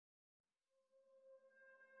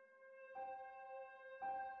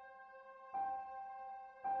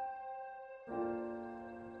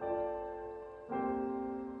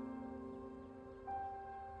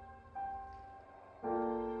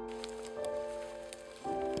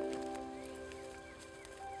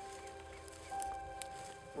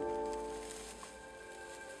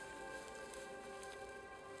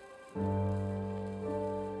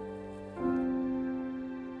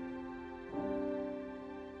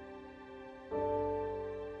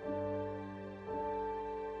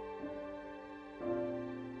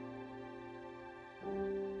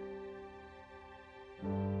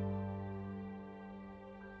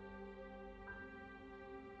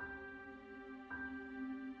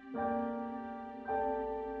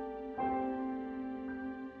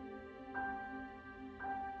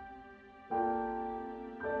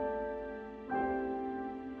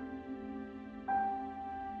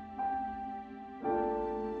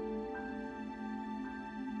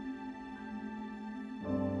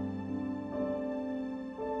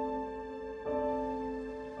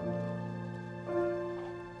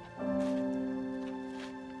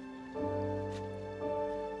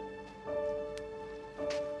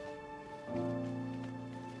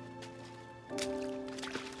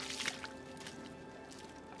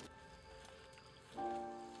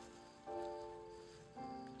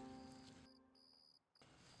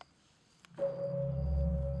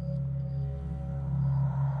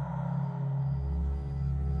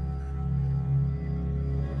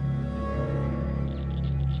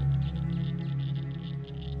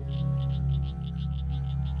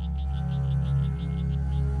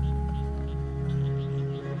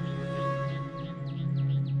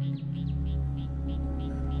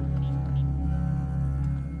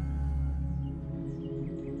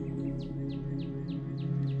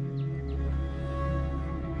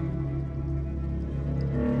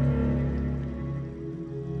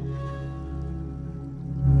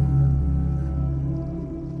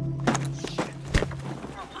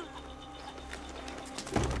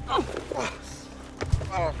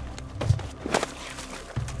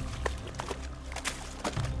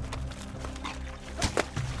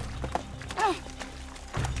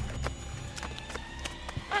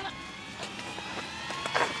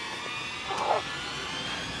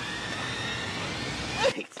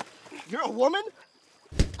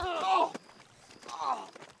Oh.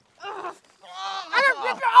 I didn't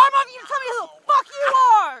rip your arm off you to tell me who the fuck you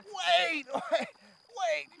are!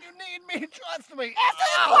 Wait, you need me, trust me. Answer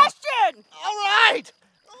the question! All right,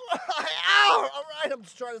 ow, all right, I'm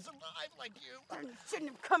just trying to survive like you. You shouldn't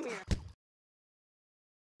have come here.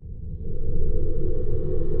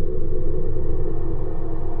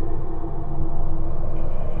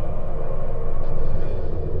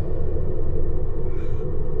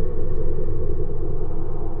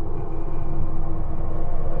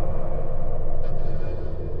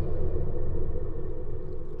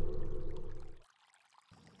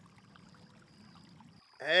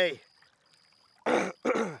 Hey,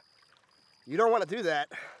 you don't want to do that.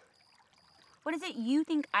 What is it you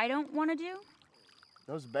think I don't want to do?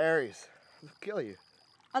 Those berries, they'll kill you.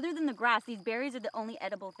 Other than the grass, these berries are the only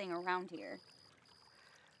edible thing around here.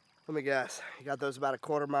 Let me guess, you got those about a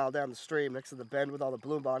quarter mile down the stream next to the bend with all the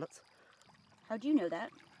bluebonnets? How'd you know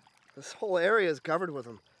that? This whole area is covered with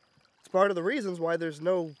them. It's part of the reasons why there's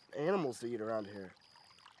no animals to eat around here.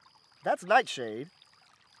 That's nightshade.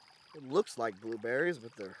 It looks like blueberries,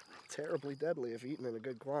 but they're terribly deadly if eaten in a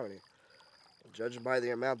good quantity. Judging by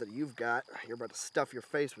the amount that you've got, you're about to stuff your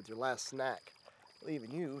face with your last snack,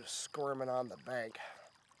 leaving you squirming on the bank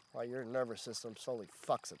while your nervous system slowly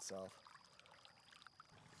fucks itself.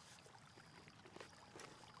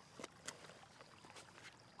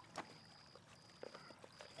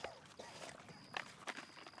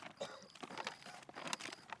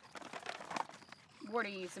 What are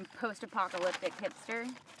you, some post-apocalyptic hipster?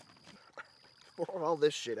 Before all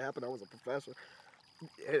this shit happened, I was a professor.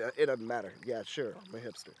 It doesn't matter. Yeah, sure, I'm a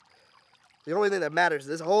hipster. The only thing that matters is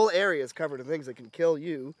this whole area is covered in things that can kill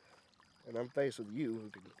you, and I'm faced with you who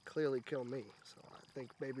can clearly kill me. So I think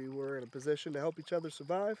maybe we're in a position to help each other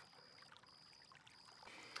survive.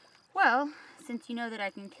 Well, since you know that I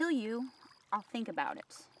can kill you, I'll think about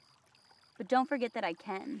it. But don't forget that I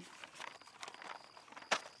can.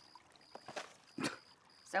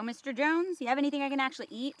 So, Mr. Jones, you have anything I can actually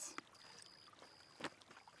eat?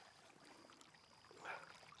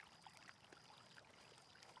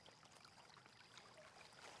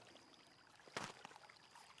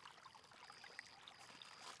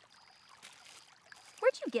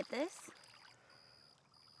 Where'd you get this?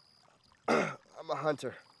 I'm a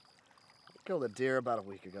hunter. I killed a deer about a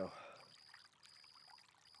week ago.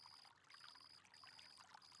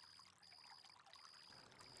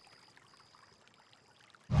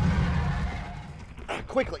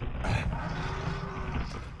 Quickly.